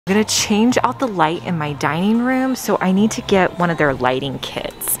I'm gonna change out the light in my dining room, so I need to get one of their lighting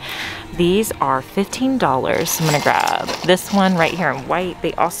kits. These are $15, so I'm gonna grab this one right here in white.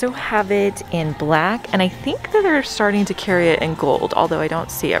 They also have it in black, and I think that they're starting to carry it in gold, although I don't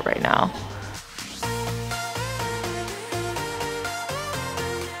see it right now.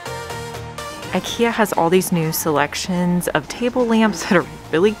 IKEA has all these new selections of table lamps that are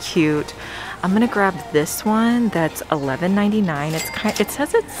really cute. I'm gonna grab this one that's $11.99. It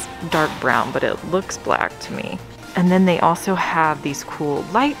says it's dark brown, but it looks black to me. And then they also have these cool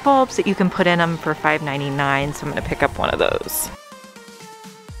light bulbs that you can put in them for $5.99, so I'm gonna pick up one of those.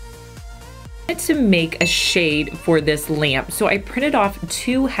 To make a shade for this lamp, so I printed off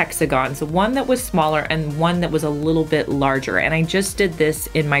two hexagons, one that was smaller and one that was a little bit larger, and I just did this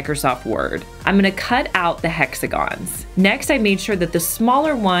in Microsoft Word. I'm going to cut out the hexagons. Next, I made sure that the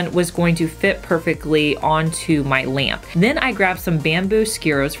smaller one was going to fit perfectly onto my lamp. Then I grabbed some bamboo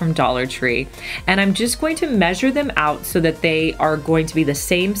skeros from Dollar Tree, and I'm just going to measure them out so that they are going to be the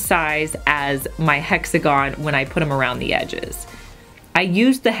same size as my hexagon when I put them around the edges. I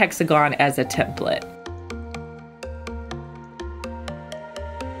used the hexagon as a template.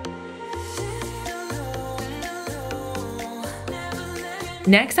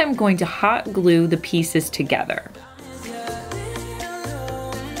 Next, I'm going to hot glue the pieces together.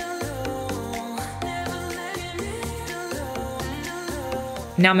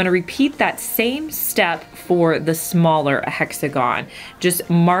 Now I'm going to repeat that same step for the smaller hexagon, just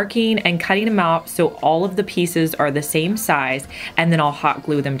marking and cutting them out so all of the pieces are the same size, and then I'll hot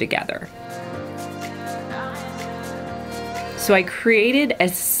glue them together. So I created a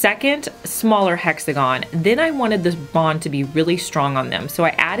second smaller hexagon. Then I wanted this bond to be really strong on them, so I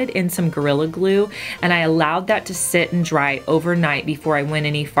added in some Gorilla Glue, and I allowed that to sit and dry overnight before I went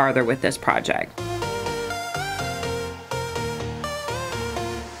any farther with this project.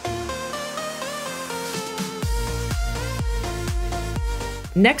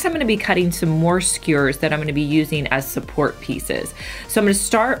 Next, I'm going to be cutting some more skewers that I'm going to be using as support pieces. So I'm going to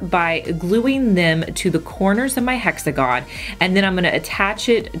start by gluing them to the corners of my hexagon, and then I'm going to attach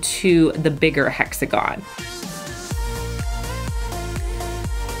it to the bigger hexagon.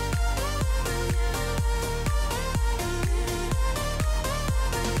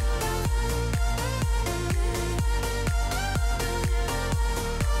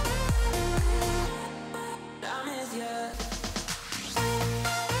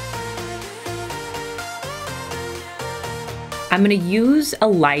 I'm gonna use a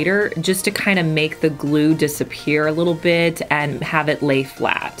lighter just to kind of make the glue disappear a little bit and have it lay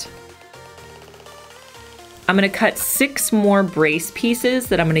flat. I'm gonna cut 6 more brace pieces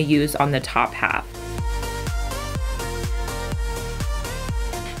that I'm gonna use on the top half.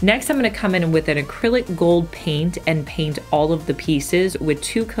 Next, I'm gonna come in with an acrylic gold paint and paint all of the pieces with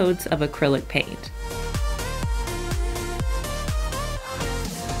 2 coats of acrylic paint.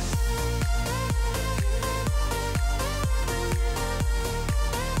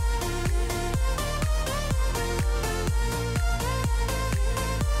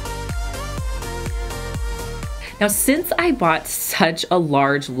 Now, since I bought such a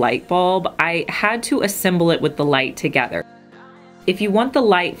large light bulb, I had to assemble it with the light together. If you want the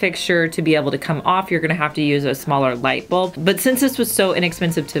light fixture to be able to come off, you're gonna have to use a smaller light bulb. But since this was so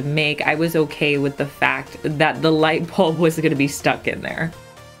inexpensive to make, I was okay with the fact that the light bulb was gonna be stuck in there.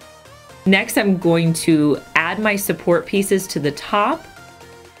 Next, I'm going to add my support pieces to the top.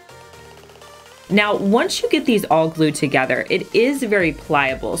 Now, once you get these all glued together, it is very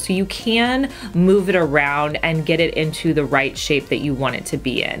pliable, so you can move it around and get it into the right shape that you want it to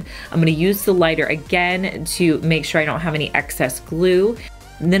be in. I'm gonna use the lighter again to make sure I don't have any excess glue.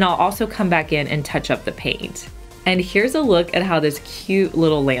 And then I'll also come back in and touch up the paint. And here's a look at how this cute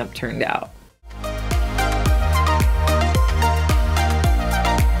little lamp turned out.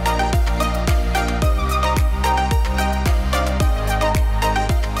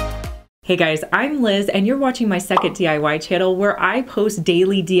 Hey guys, I'm Liz and you're watching my second DIY channel where I post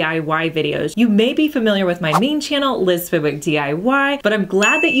daily DIY videos. You may be familiar with my main channel, Liz Fenwick DIY, but I'm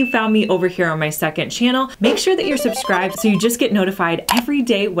glad that you found me over here on my second channel. Make sure that you're subscribed so you just get notified every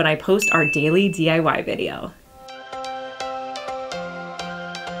day when I post our daily DIY video.